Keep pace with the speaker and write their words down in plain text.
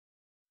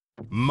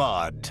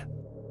Mud.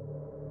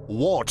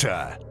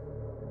 Water.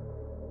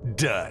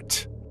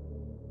 Dirt.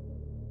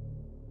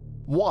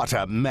 What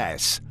a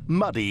mess!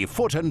 Muddy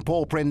foot and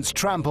paw prints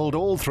trampled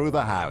all through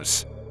the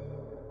house.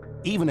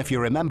 Even if you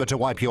remember to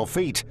wipe your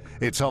feet,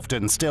 it's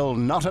often still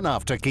not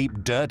enough to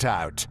keep dirt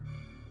out.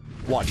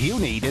 What you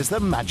need is the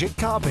magic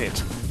carpet,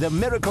 the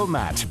miracle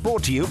mat,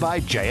 brought to you by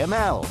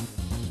JML.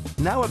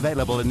 Now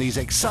available in these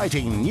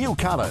exciting new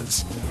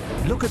colors.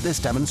 Look at this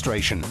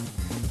demonstration.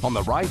 On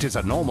the right is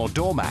a normal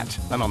doormat,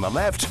 and on the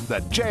left, the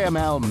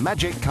JML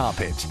magic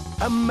carpet.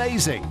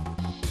 Amazing!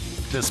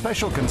 The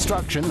special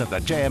construction of the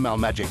JML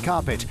magic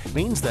carpet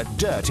means that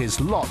dirt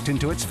is locked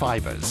into its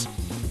fibers.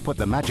 Put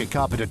the magic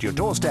carpet at your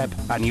doorstep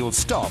and you'll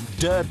stop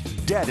dirt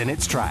dead in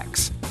its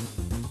tracks.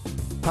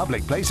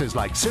 Public places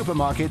like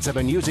supermarkets have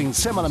been using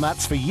similar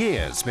mats for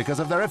years because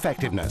of their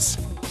effectiveness.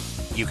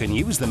 You can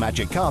use the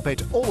magic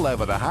carpet all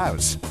over the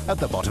house, at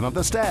the bottom of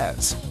the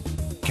stairs,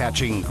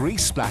 catching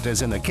grease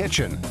splatters in the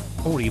kitchen,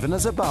 or even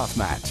as a bath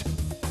mat.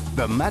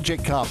 The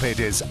magic carpet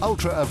is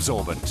ultra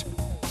absorbent.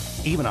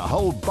 Even a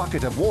whole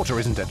bucket of water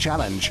isn't a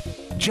challenge.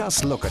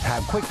 Just look at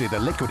how quickly the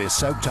liquid is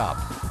soaked up.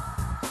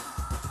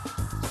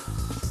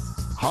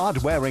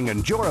 Hard-wearing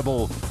and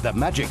durable, the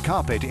magic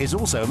carpet is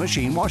also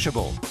machine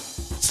washable.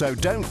 So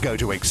don't go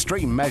to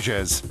extreme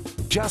measures.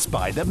 Just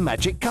buy the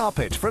magic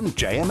carpet from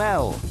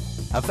JML.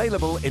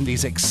 Available in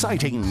these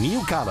exciting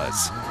new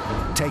colors.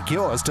 Take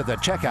yours to the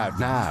checkout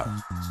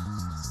now.